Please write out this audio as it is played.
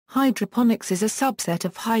Hydroponics is a subset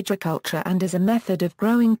of hydroculture and is a method of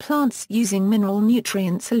growing plants using mineral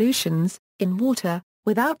nutrient solutions, in water,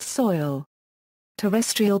 without soil.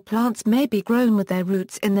 Terrestrial plants may be grown with their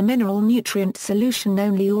roots in the mineral nutrient solution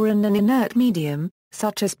only or in an inert medium,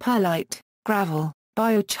 such as perlite, gravel,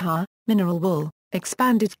 biochar, mineral wool,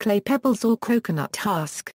 expanded clay pebbles or coconut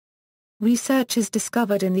husk. Researchers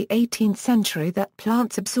discovered in the 18th century that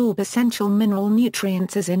plants absorb essential mineral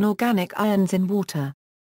nutrients as inorganic ions in water.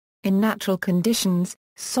 In natural conditions,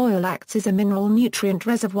 soil acts as a mineral nutrient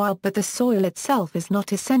reservoir, but the soil itself is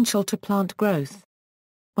not essential to plant growth.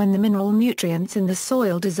 When the mineral nutrients in the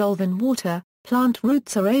soil dissolve in water, plant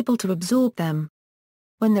roots are able to absorb them.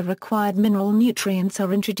 When the required mineral nutrients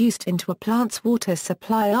are introduced into a plant's water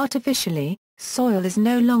supply artificially, soil is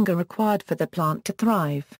no longer required for the plant to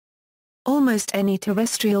thrive. Almost any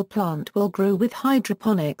terrestrial plant will grow with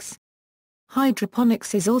hydroponics.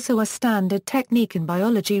 Hydroponics is also a standard technique in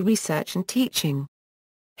biology research and teaching.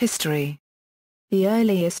 History. The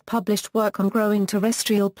earliest published work on growing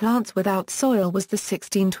terrestrial plants without soil was the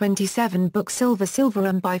 1627 book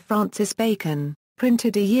Silverum by Francis Bacon,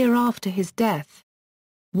 printed a year after his death.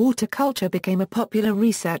 Water culture became a popular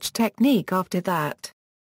research technique after that.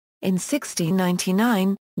 In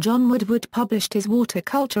 1699, John Woodward published his water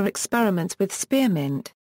culture experiments with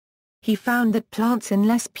spearmint. He found that plants in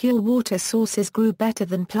less pure water sources grew better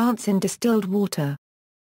than plants in distilled water.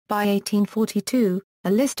 By 1842, a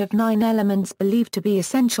list of 9 elements believed to be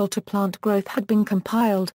essential to plant growth had been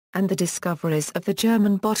compiled, and the discoveries of the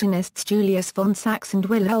German botanists Julius von Sachs and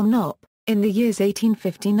Wilhelm Knopp, in the years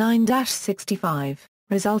 1859–65,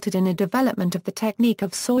 resulted in a development of the technique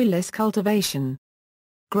of soilless cultivation.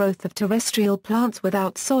 Growth of terrestrial plants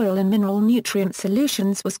without soil in mineral nutrient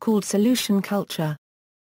solutions was called solution culture.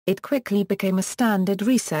 It quickly became a standard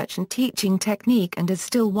research and teaching technique and is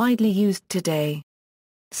still widely used today.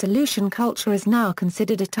 Solution culture is now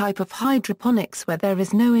considered a type of hydroponics where there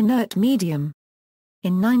is no inert medium.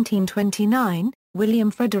 In 1929, William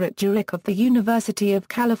Frederick Jurek of the University of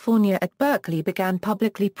California at Berkeley began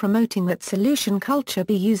publicly promoting that solution culture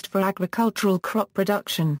be used for agricultural crop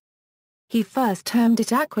production. He first termed it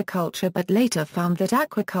aquaculture but later found that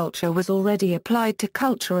aquaculture was already applied to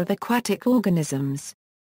culture of aquatic organisms.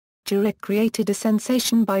 Jurek created a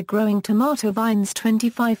sensation by growing tomato vines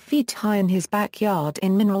 25 feet high in his backyard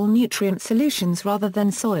in mineral nutrient solutions rather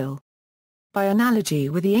than soil. By analogy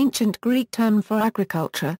with the ancient Greek term for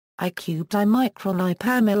agriculture, I cubed I micron I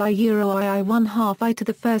per mil I euro I 1/2 I to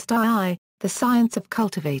the first I, the science of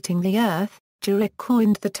cultivating the earth, Jurek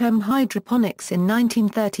coined the term hydroponics in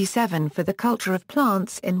 1937 for the culture of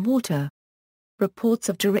plants in water. Reports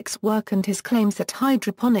of Jurek's work and his claims that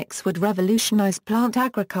hydroponics would revolutionize plant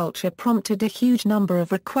agriculture prompted a huge number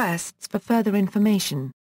of requests for further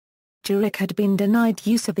information. Jurek had been denied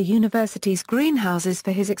use of the university's greenhouses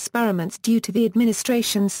for his experiments due to the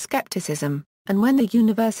administration's skepticism, and when the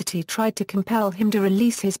university tried to compel him to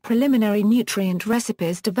release his preliminary nutrient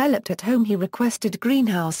recipes developed at home, he requested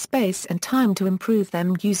greenhouse space and time to improve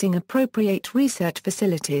them using appropriate research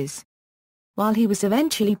facilities. While he was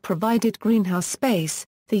eventually provided greenhouse space,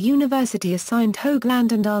 the university assigned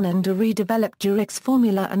Hoagland and Arnon to redevelop Jurek's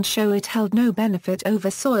formula and show it held no benefit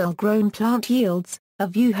over soil-grown plant yields, a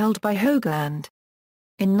view held by Hoagland.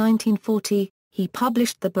 In 1940, he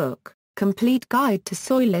published the book, Complete Guide to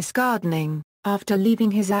Soilless Gardening, after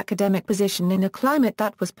leaving his academic position in a climate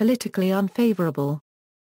that was politically unfavorable.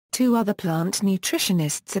 2 other plant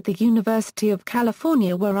nutritionists at the University of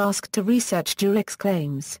California were asked to research Jurek's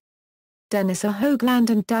claims. Dennis A. Hoagland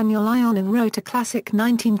and Daniel Ionin wrote a classic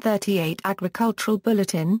 1938 agricultural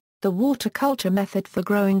bulletin, The Water Culture Method for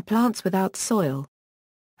Growing Plants Without Soil.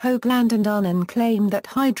 Hoagland and Arnon claim that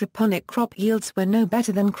hydroponic crop yields were no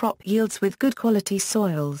better than crop yields with good quality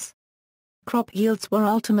soils. Crop yields were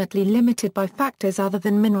ultimately limited by factors other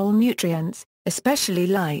than mineral nutrients, especially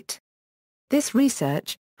light. This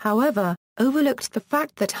research, however, overlooked the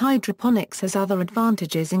fact that hydroponics has other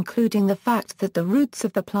advantages, including the fact that the roots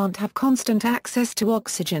of the plant have constant access to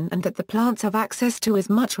oxygen and that the plants have access to as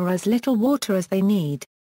much or as little water as they need.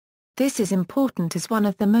 This is important as one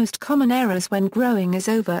of the most common errors when growing is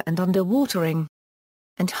over- and underwatering.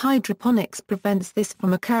 And hydroponics prevents this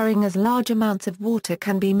from occurring, as large amounts of water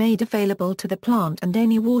can be made available to the plant and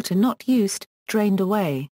any water not used, drained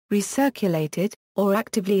away, recirculated, or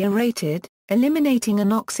actively aerated, eliminating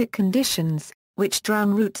anoxic conditions, which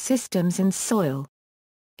drown root systems in soil.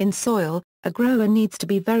 In soil, a grower needs to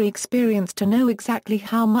be very experienced to know exactly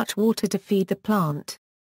how much water to feed the plant.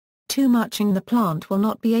 Too much in the plant will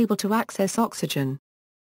not be able to access oxygen.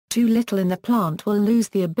 Too little in the plant will lose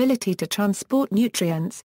the ability to transport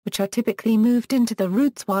nutrients, which are typically moved into the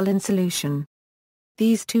roots while in solution.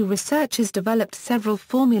 These two researchers developed several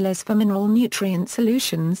formulas for mineral nutrient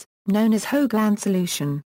solutions, known as Hoagland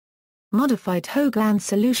solution. Modified Hoagland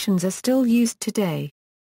solutions are still used today.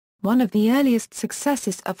 One of the earliest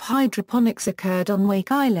successes of hydroponics occurred on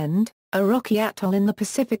Wake Island, a rocky atoll in the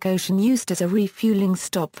Pacific Ocean used as a refueling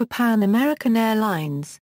stop for Pan American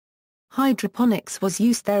Airlines. Hydroponics was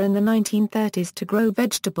used there in the 1930s to grow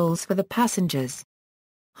vegetables for the passengers.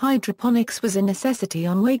 Hydroponics was a necessity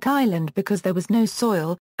on Wake Island because there was no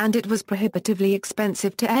soil, and it was prohibitively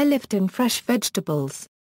expensive to airlift in fresh vegetables.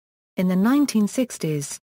 In the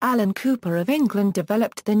 1960s, Alan Cooper of England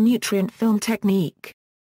developed the nutrient film technique.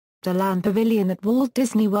 The Land Pavilion at Walt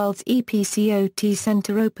Disney World's EPCOT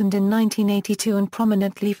Center opened in 1982 and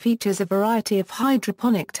prominently features a variety of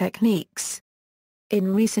hydroponic techniques.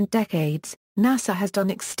 In recent decades, NASA has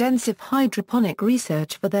done extensive hydroponic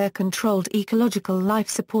research for their Controlled Ecological Life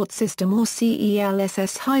Support System or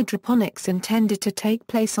CELSS. Hydroponics intended to take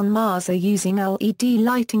place on Mars are using LED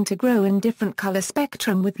lighting to grow in different color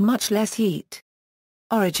spectrum with much less heat.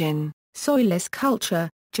 Origin: soilless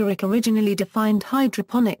culture. Jurek originally defined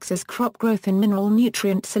hydroponics as crop growth in mineral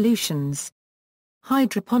nutrient solutions.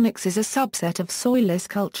 Hydroponics is a subset of soilless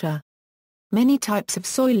culture. Many types of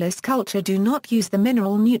soilless culture do not use the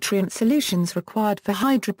mineral nutrient solutions required for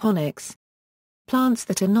hydroponics. Plants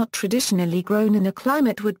that are not traditionally grown in a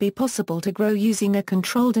climate would be possible to grow using a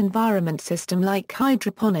controlled environment system like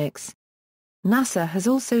hydroponics. NASA has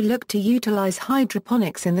also looked to utilize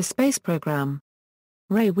hydroponics in the space program.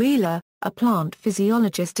 Ray Wheeler, a plant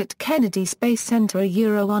physiologist at Kennedy Space Center, a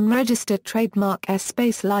unregistered trademark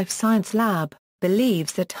Space Life Science Lab,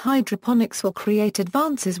 believes that hydroponics will create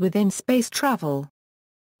advances within space travel.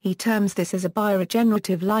 He terms this as a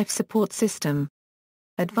bioregenerative life support system.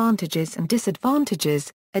 Advantages and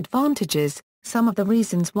disadvantages. Advantages: some of the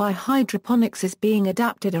reasons why hydroponics is being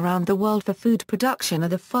adapted around the world for food production are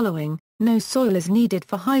the following: no soil is needed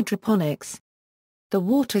for hydroponics. The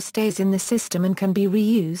water stays in the system and can be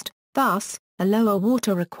reused, thus, a lower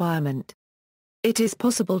water requirement. It is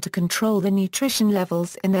possible to control the nutrition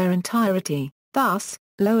levels in their entirety, thus,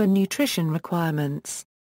 lower nutrition requirements.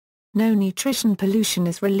 No nutrition pollution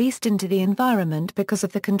is released into the environment because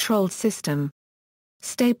of the controlled system.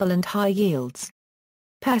 Stable and high yields.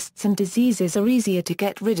 Pests and diseases are easier to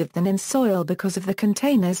get rid of than in soil because of the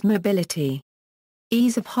container's mobility.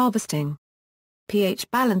 Ease of harvesting. pH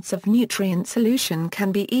balance of nutrient solution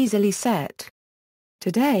can be easily set.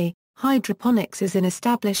 Today, hydroponics is an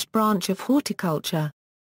established branch of horticulture.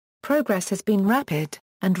 Progress has been rapid,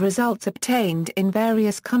 and results obtained in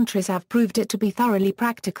various countries have proved it to be thoroughly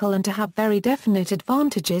practical and to have very definite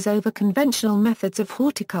advantages over conventional methods of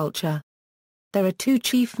horticulture. There are two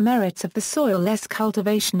chief merits of the soil-less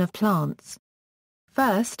cultivation of plants.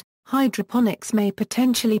 First, hydroponics may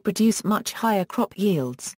potentially produce much higher crop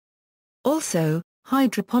yields. Also,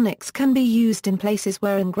 hydroponics can be used in places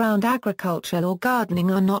where in-ground agriculture or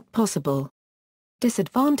gardening are not possible.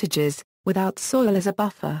 Disadvantages: without soil as a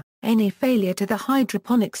buffer, any failure to the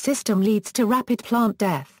hydroponic system leads to rapid plant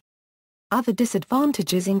death. Other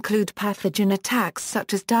disadvantages include pathogen attacks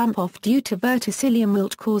such as damp-off due to verticillium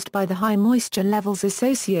wilt caused by the high moisture levels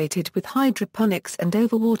associated with hydroponics and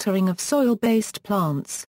overwatering of soil-based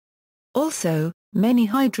plants. Also, many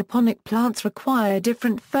hydroponic plants require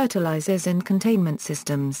different fertilizers and containment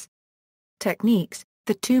systems. Techniques: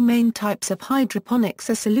 the two main types of hydroponics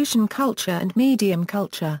are solution culture and medium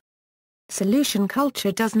culture. Solution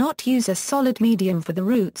culture does not use a solid medium for the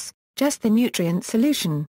roots, just the nutrient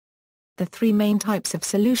solution. The three main types of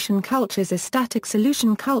solution cultures are static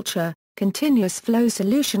solution culture, continuous flow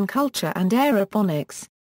solution culture and aeroponics.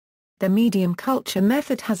 The medium culture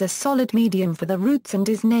method has a solid medium for the roots and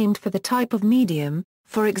is named for the type of medium,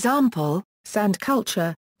 for example, sand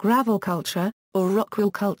culture, gravel culture, or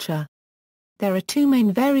rockwool culture. There are two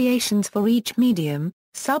main variations for each medium,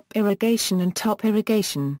 sub-irrigation and top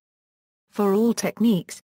irrigation. For all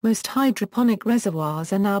techniques, most hydroponic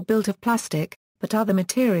reservoirs are now built of plastic, but other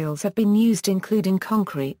materials have been used including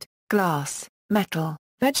concrete, glass, metal,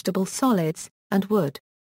 vegetable solids, and wood.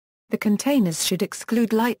 The containers should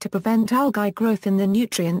exclude light to prevent algae growth in the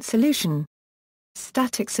nutrient solution.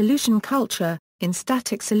 Static solution culture: in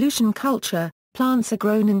static solution culture, plants are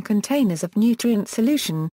grown in containers of nutrient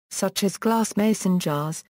solution, such as glass mason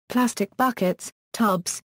jars, plastic buckets,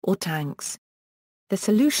 tubs, or tanks. The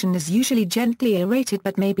solution is usually gently aerated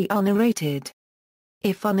but may be unaerated.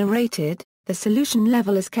 If unaerated, the solution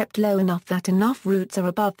level is kept low enough that enough roots are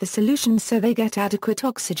above the solution so they get adequate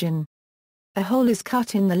oxygen. A hole is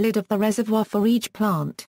cut in the lid of the reservoir for each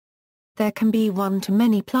plant. There can be 1 to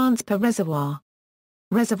many plants per reservoir.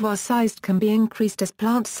 Reservoir size can be increased as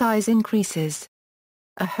plant size increases.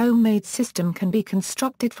 A homemade system can be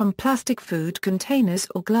constructed from plastic food containers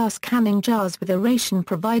or glass canning jars with aeration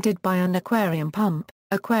provided by an aquarium pump,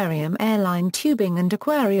 aquarium airline tubing and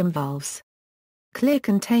aquarium valves. Clear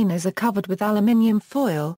containers are covered with aluminium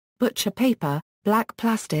foil, butcher paper, black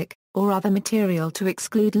plastic, or other material to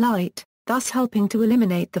exclude light, thus helping to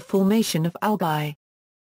eliminate the formation of algae.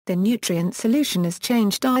 The nutrient solution is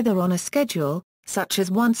changed either on a schedule, such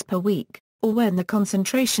as once per week, or when the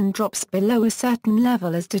concentration drops below a certain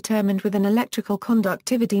level as determined with an electrical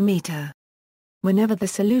conductivity meter. Whenever the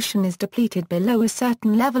solution is depleted below a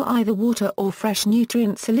certain level, either water or fresh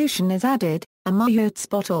nutrient solution is added. A Mayottes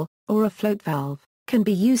bottle, or a float valve, can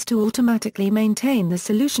be used to automatically maintain the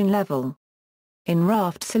solution level. In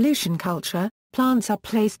raft solution culture, plants are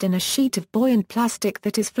placed in a sheet of buoyant plastic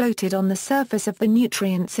that is floated on the surface of the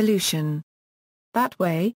nutrient solution. That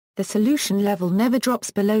way, the solution level never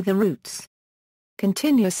drops below the roots.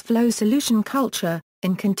 Continuous flow solution culture.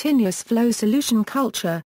 In continuous flow solution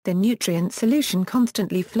culture, the nutrient solution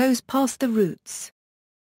constantly flows past the roots.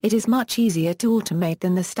 It is much easier to automate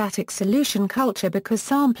than the static solution culture because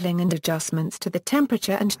sampling and adjustments to the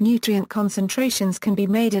temperature and nutrient concentrations can be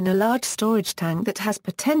made in a large storage tank that has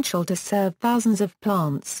potential to serve thousands of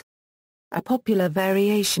plants. A popular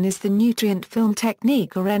variation is the nutrient film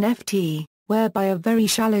technique, or NFT, whereby a very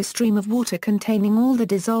shallow stream of water containing all the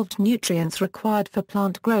dissolved nutrients required for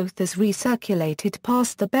plant growth is recirculated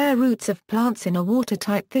past the bare roots of plants in a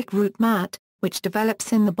watertight thick root mat, which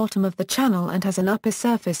develops in the bottom of the channel and has an upper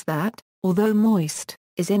surface that, although moist,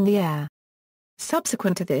 is in the air.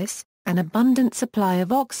 Subsequent to this, an abundant supply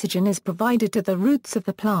of oxygen is provided to the roots of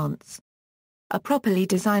the plants. A properly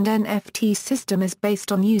designed NFT system is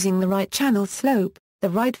based on using the right channel slope, the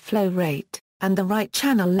right flow rate, and the right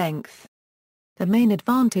channel length. The main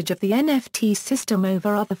advantage of the NFT system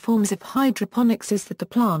over other forms of hydroponics is that the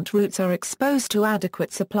plant roots are exposed to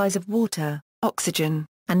adequate supplies of water, oxygen,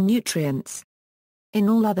 and nutrients. In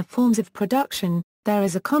all other forms of production, there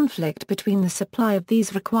is a conflict between the supply of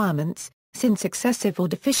these requirements, since excessive or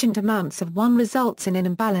deficient amounts of one results in an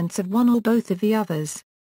imbalance of one or both of the others.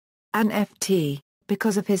 An FT,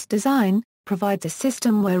 because of his design, provides a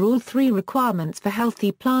system where all three requirements for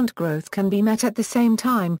healthy plant growth can be met at the same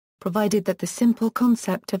time, provided that the simple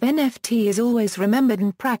concept of NFT is always remembered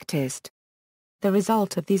and practiced. The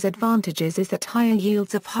result of these advantages is that higher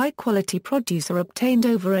yields of high-quality produce are obtained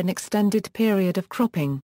over an extended period of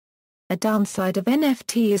cropping. A downside of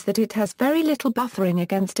NFT is that it has very little buffering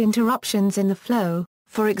against interruptions in the flow,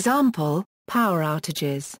 for example, power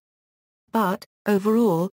outages. But,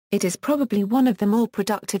 overall, it is probably one of the more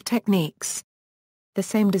productive techniques. The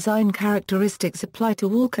same design characteristics apply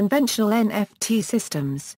to all conventional NFT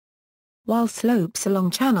systems. While slopes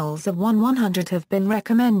along channels of 1/100 have been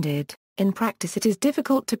recommended, in practice it is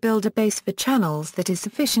difficult to build a base for channels that is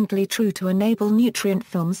sufficiently true to enable nutrient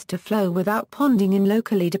films to flow without ponding in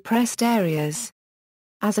locally depressed areas.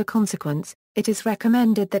 As a consequence, it is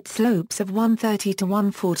recommended that slopes of 130 to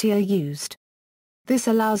 140 are used. This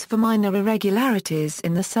allows for minor irregularities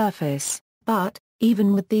in the surface, but,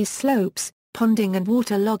 even with these slopes, ponding and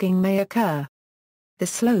waterlogging may occur. The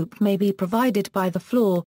slope may be provided by the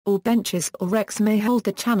floor, or benches or racks may hold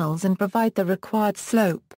the channels and provide the required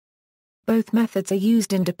slope. Both methods are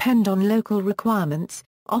used and depend on local requirements,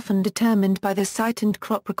 often determined by the site and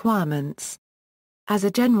crop requirements. As a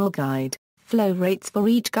general guide, flow rates for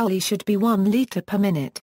each gully should be 1 liter per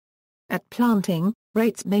minute. At planting,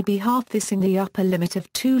 rates may be half this, and the upper limit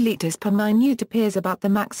of 2 liters per minute appears about the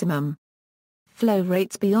maximum. Flow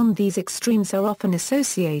rates beyond these extremes are often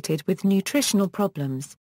associated with nutritional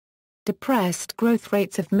problems. Depressed growth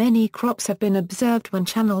rates of many crops have been observed when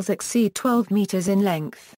channels exceed 12 meters in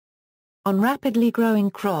length. On rapidly growing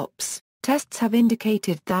crops, tests have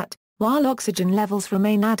indicated that, while oxygen levels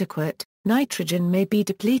remain adequate, nitrogen may be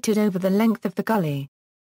depleted over the length of the gully.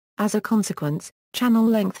 As a consequence, channel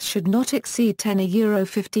length should not exceed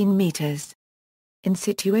 10–15 meters. In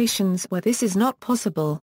situations where this is not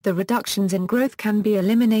possible, the reductions in growth can be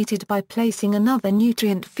eliminated by placing another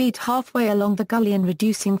nutrient feed halfway along the gully and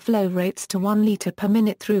reducing flow rates to 1 liter per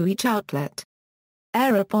minute through each outlet.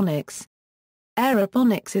 Aeroponics.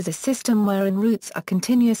 Aeroponics is a system wherein roots are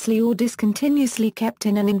continuously or discontinuously kept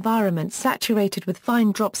in an environment saturated with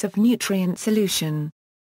fine drops of nutrient solution.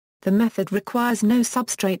 The method requires no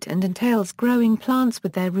substrate and entails growing plants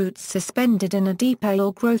with their roots suspended in a deep air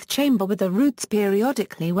or growth chamber with the roots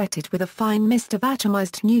periodically wetted with a fine mist of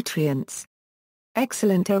atomized nutrients.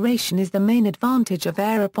 Excellent aeration is the main advantage of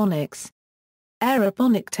aeroponics.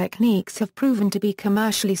 Aeroponic techniques have proven to be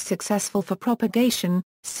commercially successful for propagation,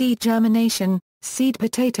 seed germination, seed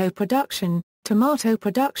potato production, tomato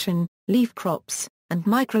production, leaf crops, and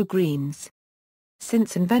microgreens.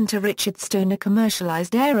 Since inventor Richard Stoner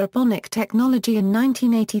commercialized aeroponic technology in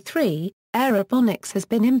 1983, aeroponics has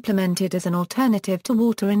been implemented as an alternative to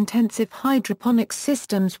water-intensive hydroponics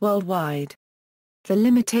systems worldwide. The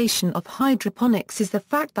limitation of hydroponics is the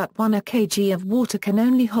fact that 1 kg of water can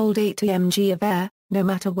only hold 8 mg of air, no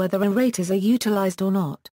matter whether aerators are utilized or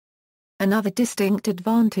not. Another distinct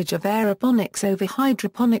advantage of aeroponics over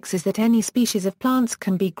hydroponics is that any species of plants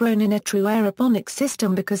can be grown in a true aeroponic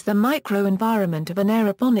system because the microenvironment of an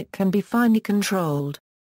aeroponic can be finely controlled.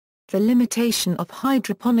 The limitation of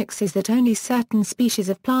hydroponics is that only certain species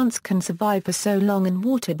of plants can survive for so long in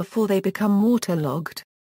water before they become waterlogged.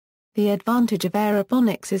 The advantage of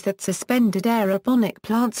aeroponics is that suspended aeroponic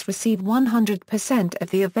plants receive 100%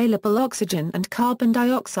 of the available oxygen and carbon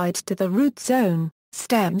dioxide to the root zone,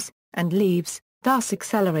 stems, and leaves, thus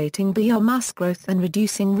accelerating biomass growth and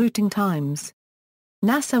reducing rooting times.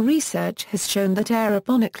 NASA research has shown that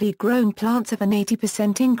aeroponically grown plants have an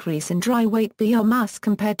 80% increase in dry weight biomass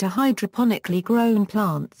compared to hydroponically grown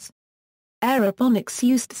plants. Aeroponics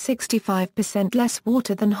used 65% less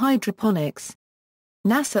water than hydroponics.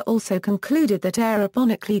 NASA also concluded that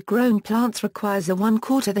aeroponically grown plants requires a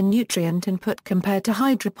 1/4 the nutrient input compared to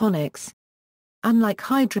hydroponics. Unlike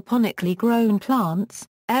hydroponically grown plants,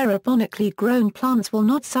 aeroponically grown plants will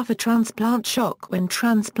not suffer transplant shock when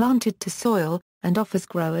transplanted to soil, and offers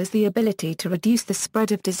growers the ability to reduce the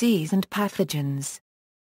spread of disease and pathogens.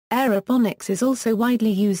 Aeroponics is also widely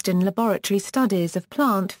used in laboratory studies of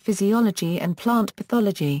plant physiology and plant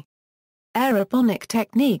pathology. Aeroponic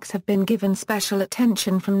techniques have been given special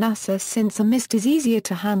attention from NASA since a mist is easier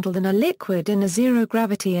to handle than a liquid in a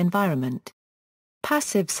zero-gravity environment.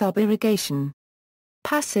 Passive sub-irrigation.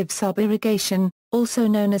 Passive sub-irrigation, also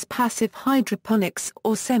known as passive hydroponics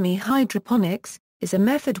or semi-hydroponics, is a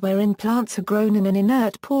method wherein plants are grown in an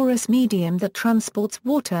inert porous medium that transports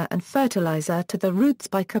water and fertilizer to the roots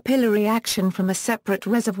by capillary action from a separate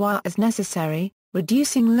reservoir as necessary,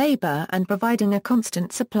 reducing labor and providing a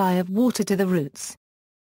constant supply of water to the roots.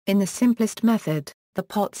 In the simplest method, the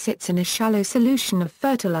pot sits in a shallow solution of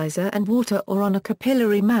fertilizer and water or on a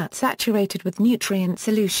capillary mat saturated with nutrient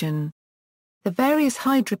solution. The various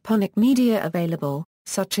hydroponic media available,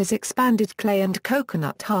 such as expanded clay and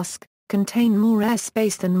coconut husk, contain more air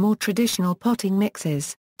space than more traditional potting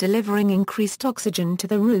mixes, delivering increased oxygen to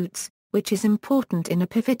the roots, which is important in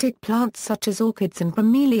epiphytic plants such as orchids and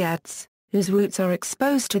bromeliads, whose roots are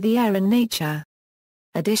exposed to the air in nature.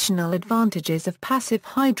 Additional advantages of passive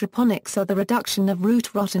hydroponics are the reduction of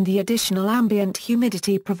root rot and the additional ambient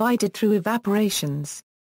humidity provided through evaporations.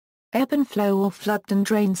 Ebb and flow or flood and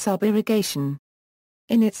drain sub-irrigation.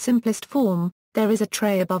 In its simplest form, there is a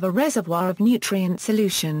tray above a reservoir of nutrient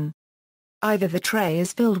solution. Either the tray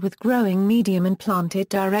is filled with growing medium and planted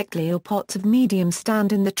directly or pots of medium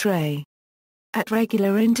stand in the tray. At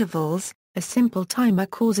regular intervals, a simple timer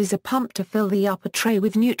causes a pump to fill the upper tray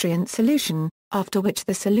with nutrient solution, after which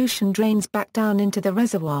the solution drains back down into the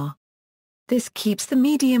reservoir. This keeps the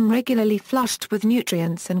medium regularly flushed with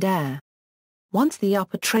nutrients and air. Once the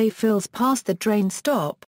upper tray fills past the drain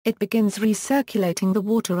stop, it begins recirculating the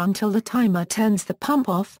water until the timer turns the pump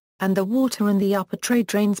off, and the water in the upper tray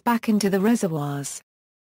drains back into the reservoirs.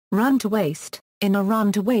 Run to waste. In a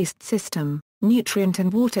run-to-waste system, nutrient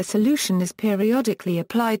and water solution is periodically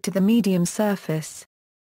applied to the medium surface.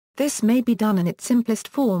 This may be done in its simplest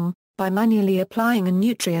form, by manually applying a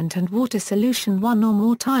nutrient and water solution 1 or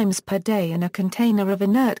more times per day in a container of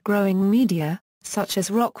inert growing media, such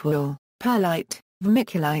as rock wool, perlite,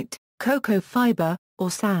 vermiculite, cocoa fiber,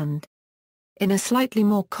 or sand. In a slightly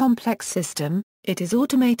more complex system, it is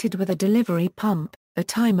automated with a delivery pump, a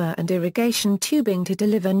timer and irrigation tubing to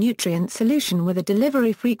deliver nutrient solution with a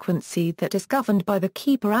delivery frequency that is governed by the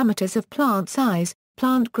key parameters of plant size,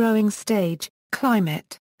 plant growing stage,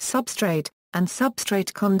 climate, substrate, and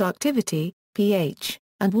substrate conductivity, pH,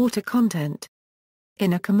 and water content.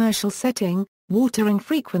 In a commercial setting, watering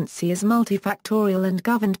frequency is multifactorial and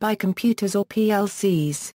governed by computers or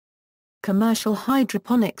PLCs. Commercial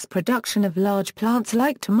hydroponics production of large plants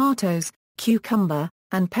like tomatoes, cucumber,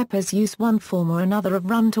 and peppers use one form or another of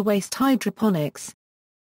run-to-waste hydroponics.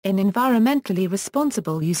 In environmentally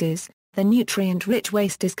responsible uses, the nutrient-rich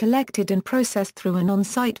waste is collected and processed through an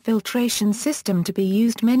on-site filtration system to be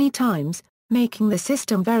used many times, making the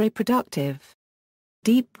system very productive.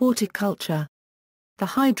 Deep water culture. The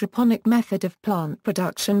hydroponic method of plant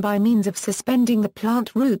production by means of suspending the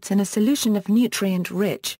plant roots in a solution of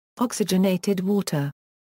nutrient-rich, oxygenated water.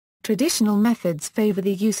 Traditional methods favor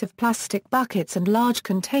the use of plastic buckets and large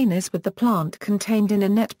containers with the plant contained in a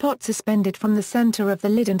net pot suspended from the center of the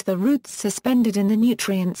lid and the roots suspended in the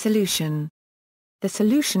nutrient solution. The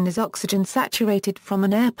solution is oxygen saturated from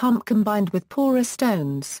an air pump combined with porous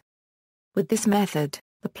stones. With this method,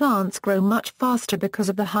 the plants grow much faster because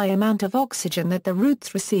of the high amount of oxygen that the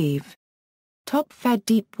roots receive. Top-fed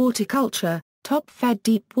deep water culture. Top-fed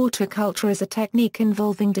deep water culture is a technique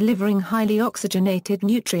involving delivering highly oxygenated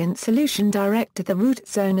nutrient solution direct to the root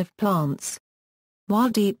zone of plants. While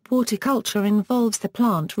deep water culture involves the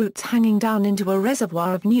plant roots hanging down into a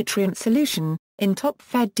reservoir of nutrient solution, in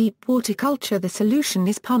top-fed deep water culture the solution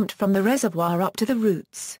is pumped from the reservoir up to the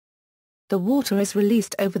roots. The water is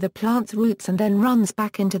released over the plant's roots and then runs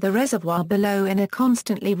back into the reservoir below in a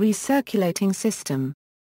constantly recirculating system.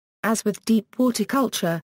 As with deep water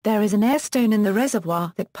culture, there is an air stone in the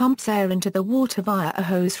reservoir that pumps air into the water via a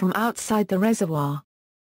hose from outside the reservoir.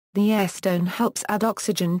 The air stone helps add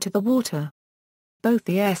oxygen to the water. Both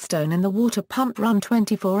the air stone and the water pump run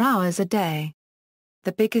 24 hours a day.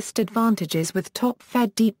 The biggest advantages with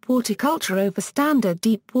top-fed deep water culture over standard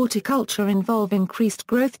deep water culture involve increased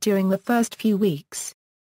growth during the first few weeks.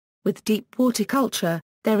 With deep water culture,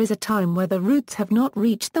 there is a time where the roots have not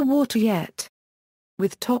reached the water yet.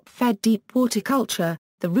 With top-fed deep water culture,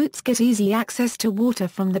 the roots get easy access to water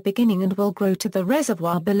from the beginning and will grow to the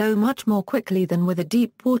reservoir below much more quickly than with a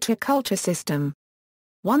deep water culture system.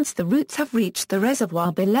 Once the roots have reached the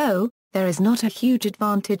reservoir below, there is not a huge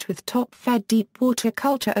advantage with top-fed deep water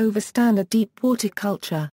culture over standard deep water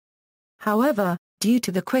culture. However, due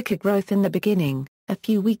to the quicker growth in the beginning, a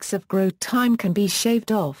few weeks of growth time can be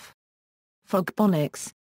shaved off.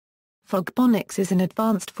 Hydroponics. Hydroponics is an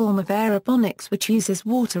advanced form of aeroponics which uses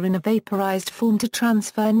water in a vaporized form to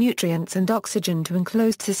transfer nutrients and oxygen to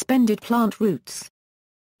enclosed suspended plant roots.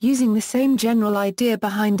 Using the same general idea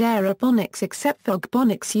behind aeroponics except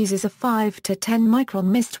hydroponics uses a 5 to 10 micron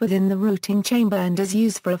mist within the rooting chamber and is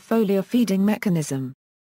used for a foliar feeding mechanism.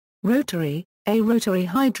 Rotary. A rotary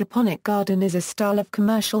hydroponic garden is a style of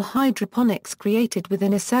commercial hydroponics created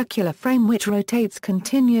within a circular frame which rotates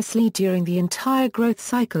continuously during the entire growth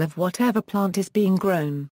cycle of whatever plant is being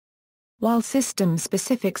grown. While system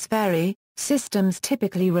specifics vary, systems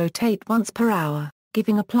typically rotate once per hour,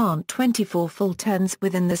 giving a plant 24 full turns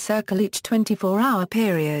within the circle each 24-hour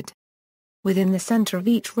period. Within the center of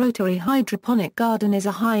each rotary hydroponic garden is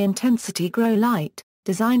a high-intensity grow light,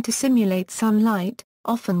 designed to simulate sunlight,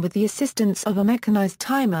 often with the assistance of a mechanized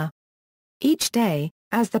timer. Each day,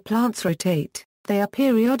 as the plants rotate, they are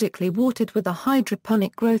periodically watered with a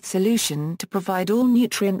hydroponic growth solution to provide all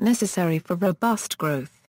nutrient necessary for robust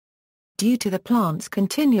growth. Due to the plant's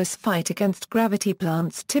continuous fight against gravity,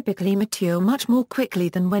 plants typically mature much more quickly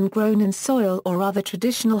than when grown in soil or other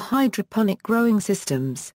traditional hydroponic growing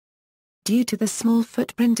systems. Due to the small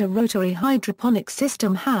footprint a rotary hydroponic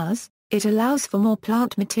system has, it allows for more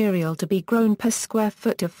plant material to be grown per square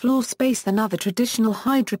foot of floor space than other traditional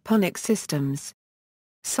hydroponic systems.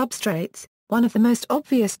 Substrates. One of the most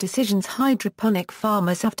obvious decisions hydroponic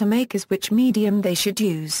farmers have to make is which medium they should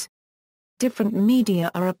use. Different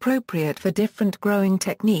media are appropriate for different growing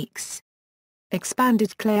techniques.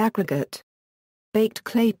 Expanded clay aggregate. Baked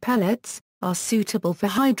clay pellets are suitable for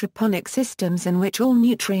hydroponic systems in which all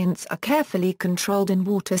nutrients are carefully controlled in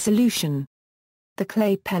water solution. The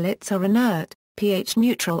clay pellets are inert, pH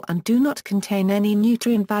neutral and do not contain any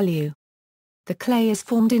nutrient value. The clay is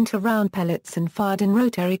formed into round pellets and fired in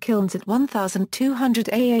rotary kilns at 1200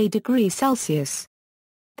 °C.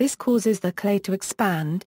 This causes the clay to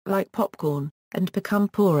expand, like popcorn, and become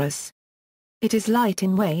porous. It is light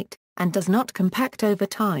in weight, and does not compact over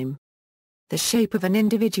time. The shape of an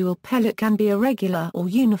individual pellet can be irregular or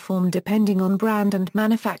uniform depending on brand and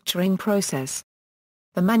manufacturing process.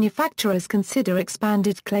 The manufacturers consider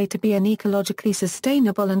expanded clay to be an ecologically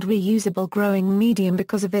sustainable and reusable growing medium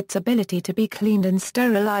because of its ability to be cleaned and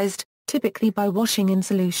sterilized, typically by washing in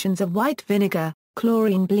solutions of white vinegar,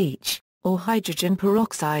 chlorine bleach, or hydrogen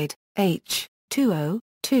peroxide, H2O,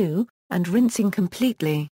 and rinsing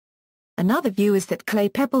completely. Another view is that clay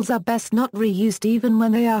pebbles are best not reused even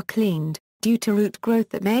when they are cleaned, due to root growth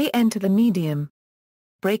that may enter the medium.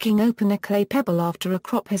 Breaking open a clay pebble after a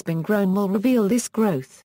crop has been grown will reveal this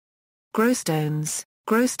growth. Growstones,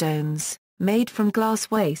 made from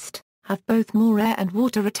glass waste, have both more air and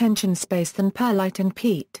water retention space than perlite and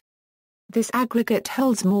peat. This aggregate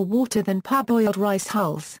holds more water than parboiled rice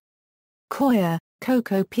hulls. Coir,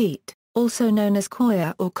 cocoa peat, also known as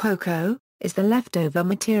coir or cocoa, is the leftover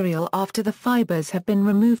material after the fibers have been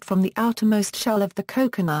removed from the outermost shell of the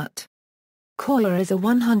coconut. Coir is a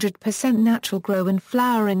 100% natural grow and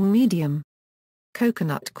flowering medium.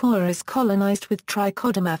 Coconut coir is colonized with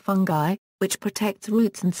trichoderma fungi, which protects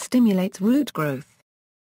roots and stimulates root growth.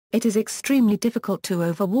 It is extremely difficult to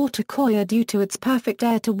overwater coir due to its perfect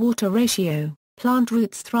air-to-water ratio. Plant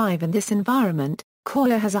roots thrive in this environment.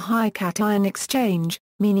 Coir has a high cation exchange,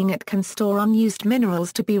 meaning it can store unused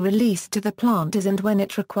minerals to be released to the plant as and when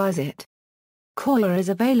it requires it. Coir is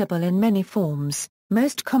available in many forms.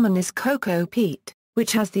 Most common is cocoa peat,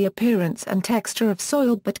 which has the appearance and texture of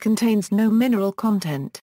soil but contains no mineral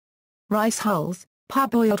content. Rice hulls,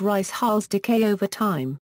 parboiled rice hulls decay over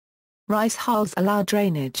time. Rice hulls allow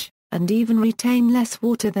drainage, and even retain less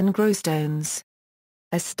water than growstones.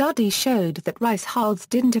 A study showed that rice hulls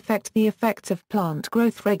didn't affect the effects of plant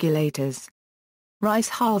growth regulators. Rice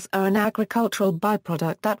hulls are an agricultural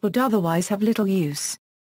byproduct that would otherwise have little use.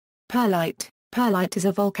 Perlite. Perlite is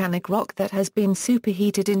a volcanic rock that has been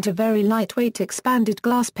superheated into very lightweight expanded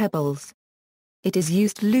glass pebbles. It is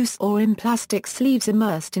used loose or in plastic sleeves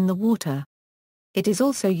immersed in the water. It is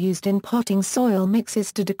also used in potting soil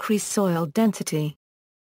mixes to decrease soil density.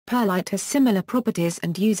 Perlite has similar properties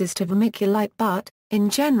and uses to vermiculite but, in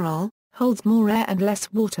general, holds more air and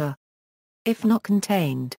less water. If not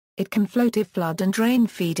contained, it can float if flood and rain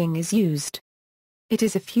feeding is used. It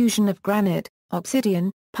is a fusion of granite,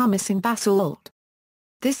 obsidian, pumice and basalt.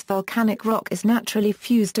 This volcanic rock is naturally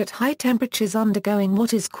fused at high temperatures undergoing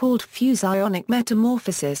what is called fused-ionic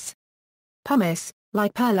metamorphosis. Pumice,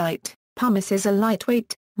 like perlite, pumice is a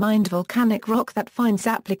lightweight, mined volcanic rock that finds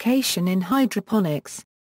application in hydroponics.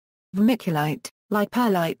 Vermiculite, like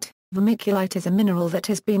perlite, vermiculite is a mineral that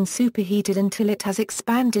has been superheated until it has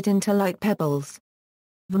expanded into light pebbles.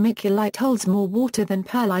 Vermiculite holds more water than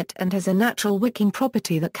perlite and has a natural wicking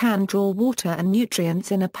property that can draw water and nutrients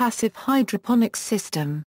in a passive hydroponics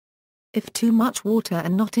system. If too much water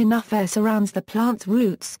and not enough air surrounds the plant's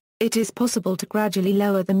roots, it is possible to gradually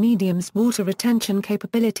lower the medium's water retention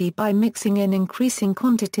capability by mixing in increasing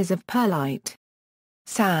quantities of perlite.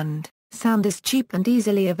 Sand. Sand is cheap and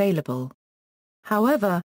easily available.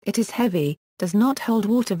 However, it is heavy, does not hold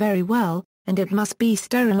water very well, and it must be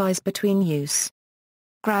sterilized between use.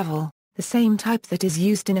 Gravel, the same type that is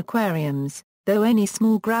used in aquariums, though any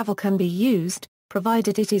small gravel can be used,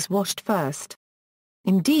 provided it is washed first.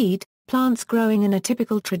 Indeed, plants growing in a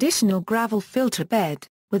typical traditional gravel filter bed,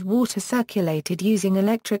 with water circulated using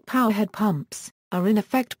electric powerhead pumps, are in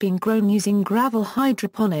effect being grown using gravel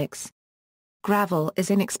hydroponics. Gravel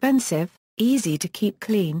is inexpensive, easy to keep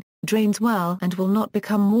clean, drains well and will not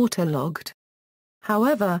become waterlogged.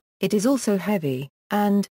 However, it is also heavy,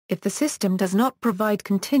 and, if the system does not provide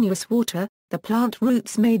continuous water, the plant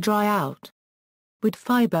roots may dry out. Wood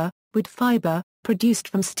fiber, produced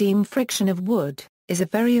from steam friction of wood, is a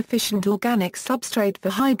very efficient organic substrate for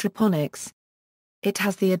hydroponics. It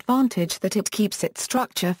has the advantage that it keeps its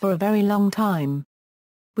structure for a very long time.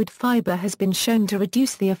 Wood fiber has been shown to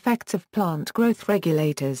reduce the effects of plant growth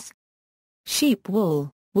regulators. Sheep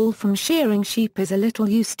wool. Wool from shearing sheep is a little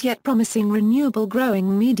used yet promising renewable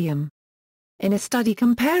growing medium. In a study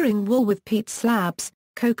comparing wool with peat slabs,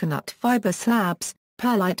 coconut fiber slabs,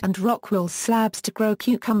 perlite and rock wool slabs to grow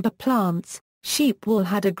cucumber plants, sheep wool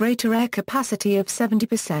had a greater air capacity of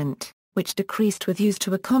 70%, which decreased with use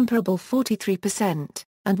to a comparable 43%,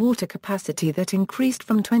 and water capacity that increased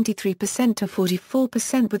from 23% to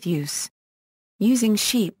 44% with use. Using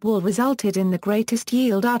sheep wool resulted in the greatest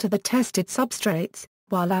yield out of the tested substrates,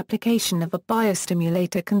 while application of a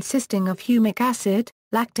biostimulator consisting of humic acid,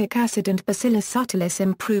 lactic acid and Bacillus subtilis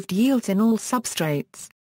improved yields in all substrates.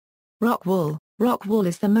 Rock wool. Rock wool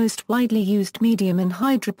is the most widely used medium in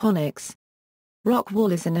hydroponics. Rock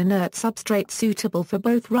wool is an inert substrate suitable for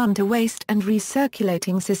both run-to-waste and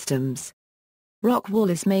recirculating systems. Rock wool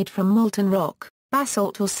is made from molten rock,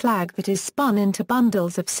 basalt or slag that is spun into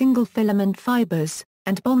bundles of single-filament fibers,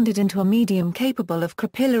 and bonded into a medium capable of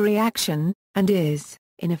capillary action, and is,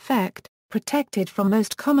 in effect, protected from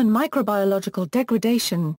most common microbiological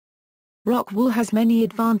degradation. Rock wool has many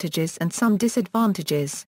advantages and some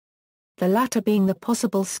disadvantages. The latter being the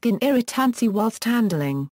possible skin irritancy whilst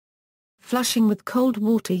handling. Flushing with cold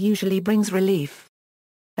water usually brings relief.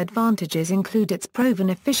 Advantages include its proven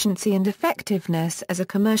efficiency and effectiveness as a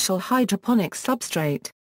commercial hydroponic substrate.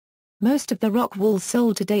 Most of the rock wool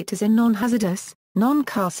sold to date is a non-hazardous,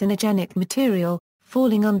 non-carcinogenic material,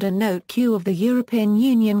 falling under Note Q of the European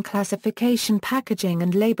Union Classification Packaging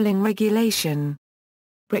and Labelling Regulation.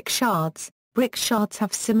 Brick shards. Brick shards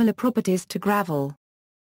have similar properties to gravel.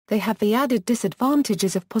 They have the added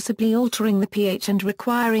disadvantages of possibly altering the pH and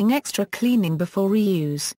requiring extra cleaning before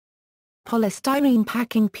reuse. Polystyrene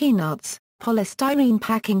packing peanuts. Polystyrene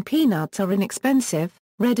packing peanuts are inexpensive,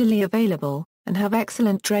 readily available, and have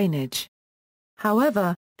excellent drainage.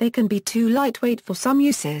 However, they can be too lightweight for some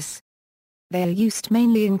uses. They are used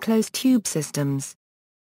mainly in closed tube systems.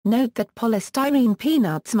 Note that polystyrene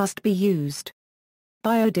peanuts must be used.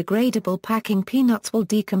 Biodegradable packing peanuts will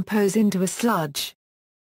decompose into a sludge.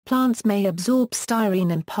 Plants may absorb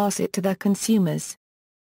styrene and pass it to their consumers.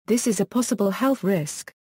 This is a possible health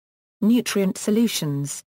risk. Nutrient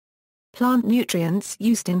solutions. Plant nutrients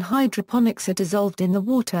used in hydroponics are dissolved in the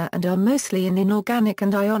water and are mostly in inorganic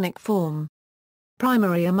and ionic form.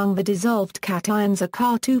 Primary among the dissolved cations are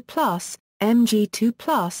Ca2+,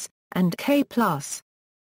 Mg2+, and K+.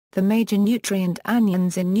 The major nutrient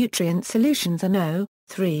anions in nutrient solutions are NO,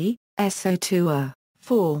 3, SO2,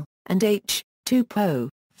 4, and H2PO,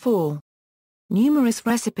 4. Numerous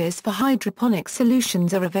recipes for hydroponic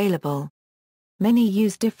solutions are available. Many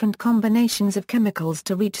use different combinations of chemicals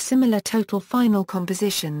to reach similar total final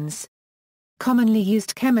compositions. Commonly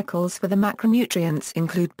used chemicals for the macronutrients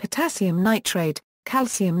include potassium nitrate,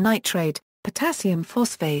 calcium nitrate, potassium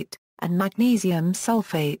phosphate, and magnesium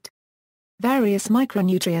sulfate. Various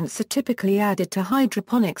micronutrients are typically added to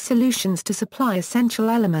hydroponic solutions to supply essential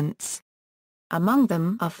elements. Among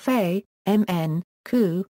them are Fe, Mn,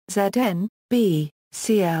 Cu, Zn, B,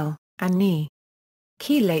 Cl, and Ni.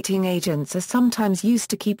 Chelating agents are sometimes used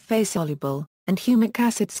to keep Fe soluble, and humic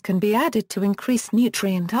acids can be added to increase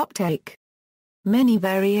nutrient uptake. Many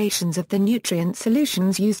variations of the nutrient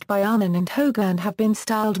solutions used by Anand and Hoagland have been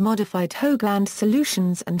styled modified Hoagland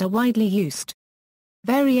solutions and are widely used.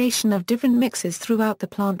 Variation of different mixes throughout the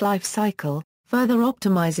plant life cycle further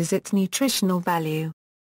optimizes its nutritional value.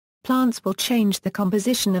 Plants will change the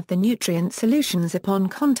composition of the nutrient solutions upon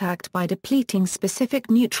contact by depleting specific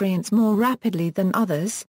nutrients more rapidly than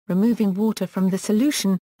others, removing water from the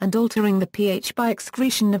solution, and altering the pH by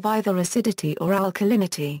excretion of either acidity or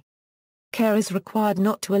alkalinity. Care is required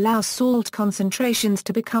not to allow salt concentrations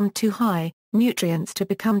to become too high, nutrients to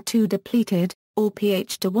become too depleted, or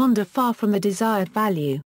pH to wander far from the desired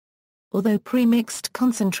value. Although pre-mixed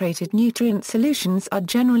concentrated nutrient solutions are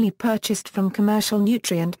generally purchased from commercial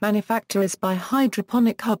nutrient manufacturers by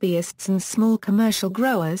hydroponic hobbyists and small commercial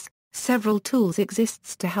growers, several tools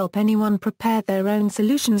exist to help anyone prepare their own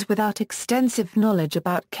solutions without extensive knowledge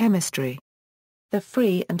about chemistry. The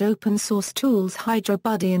free and open-source tools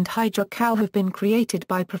HydroBuddy and hydrocal have been created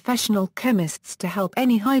by professional chemists to help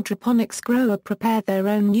any hydroponics grower prepare their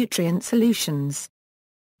own nutrient solutions.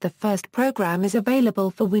 The first program is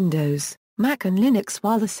available for Windows, Mac and Linux,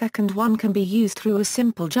 while the second one can be used through a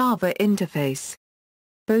simple Java interface.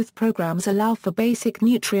 Both programs allow for basic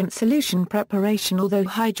nutrient solution preparation, although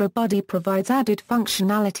HydroBuddy provides added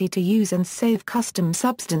functionality to use and save custom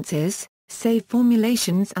substances, save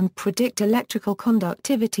formulations and predict electrical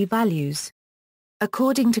conductivity values.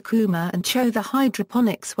 According to Kumar and Cho, the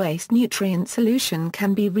hydroponics waste nutrient solution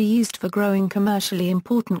can be reused for growing commercially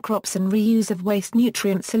important crops, and reuse of waste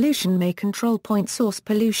nutrient solution may control point source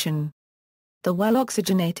pollution. The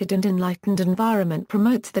well-oxygenated and enlightened environment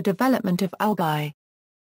promotes the development of algae.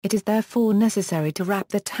 It is therefore necessary to wrap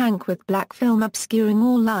the tank with black film obscuring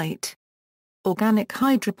all light. Organic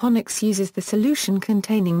hydroponics uses the solution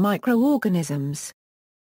containing microorganisms.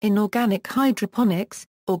 In organic hydroponics,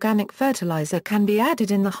 organic fertilizer can be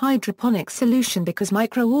added in the hydroponic solution because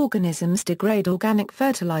microorganisms degrade organic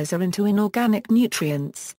fertilizer into inorganic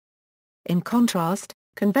nutrients. In contrast,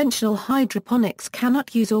 conventional hydroponics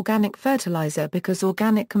cannot use organic fertilizer because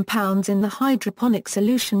organic compounds in the hydroponic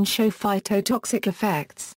solution show phytotoxic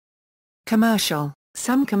effects.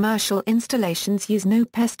 Some commercial installations use no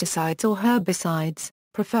pesticides or herbicides,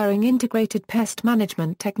 preferring integrated pest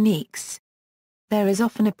management techniques. There is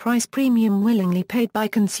often a price premium willingly paid by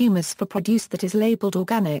consumers for produce that is labeled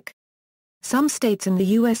organic. Some states in the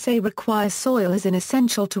USA require soil as an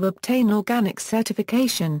essential to obtain organic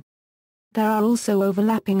certification. There are also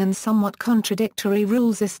overlapping and somewhat contradictory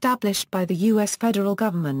rules established by the U.S. federal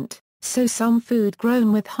government, so some food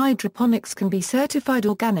grown with hydroponics can be certified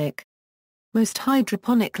organic. Most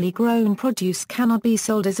hydroponically grown produce cannot be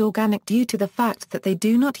sold as organic due to the fact that they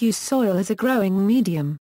do not use soil as a growing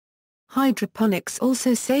medium. Hydroponics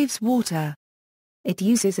also saves water. It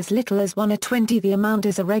uses as little as 1/20 the amount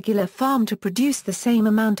as a regular farm to produce the same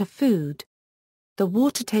amount of food. The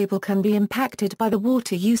water table can be impacted by the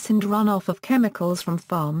water use and runoff of chemicals from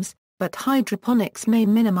farms, but hydroponics may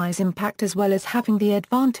minimize impact as well as having the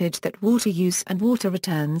advantage that water use and water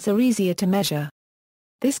returns are easier to measure.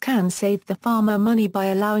 This can save the farmer money by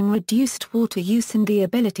allowing reduced water use and the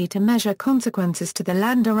ability to measure consequences to the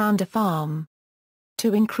land around a farm.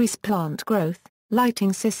 To increase plant growth,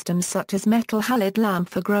 Lighting systems such as metal halide lamp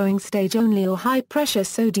for growing stage only or high-pressure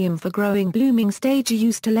sodium for growing blooming stage are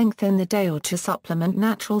used to lengthen the day or to supplement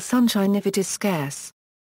natural sunshine if it is scarce.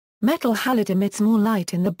 Metal halide emits more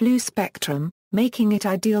light in the blue spectrum, making it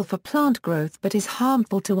ideal for plant growth but is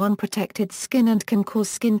harmful to unprotected skin and can cause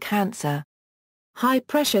skin cancer.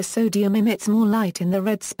 High-pressure sodium emits more light in the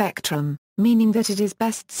red spectrum, meaning that it is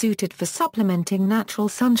best suited for supplementing natural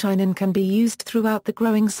sunshine and can be used throughout the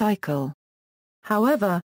growing cycle.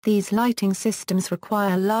 However, these lighting systems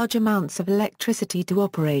require large amounts of electricity to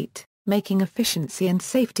operate, making efficiency and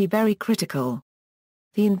safety very critical.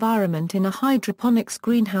 The environment in a hydroponics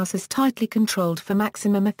greenhouse is tightly controlled for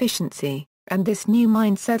maximum efficiency, and this new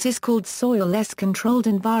mindset is called soil-less controlled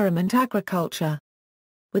environment agriculture.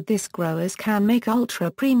 With this, growers can make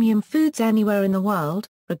ultra-premium foods anywhere in the world,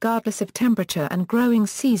 regardless of temperature and growing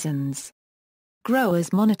seasons.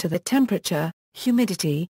 Growers monitor the temperature,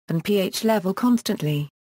 humidity, and pH level constantly.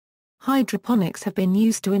 Hydroponics have been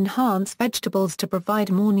used to enhance vegetables to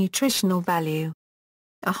provide more nutritional value.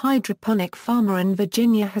 A hydroponic farmer in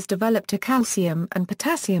Virginia has developed a calcium and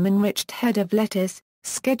potassium-enriched head of lettuce,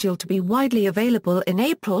 scheduled to be widely available in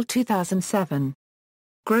April 2007.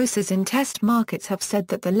 Grocers in test markets have said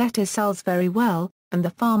that the lettuce sells very well, and the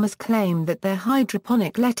farmers claim that their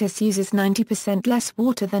hydroponic lettuce uses 90% less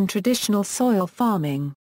water than traditional soil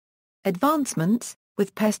farming. Advancements,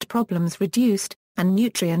 with pest problems reduced, and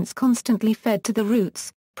nutrients constantly fed to the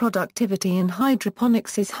roots, productivity in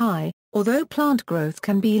hydroponics is high, although plant growth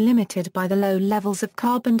can be limited by the low levels of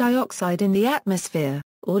carbon dioxide in the atmosphere,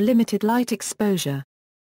 or limited light exposure.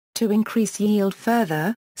 To increase yield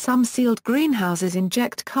further, some sealed greenhouses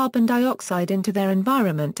inject carbon dioxide into their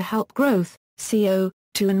environment to help growth, CO2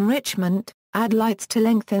 enrichment, add lights to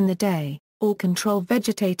lengthen the day, or control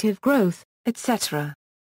vegetative growth, etc.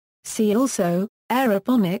 See also,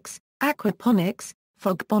 aeroponics, aquaponics,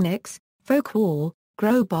 fogponics, folk wall,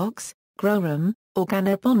 growbox, growroom,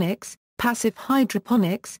 organoponics, passive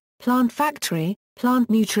hydroponics, plant factory, plant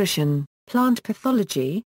nutrition, plant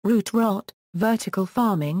pathology, root rot, vertical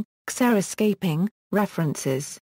farming, xeriscaping. References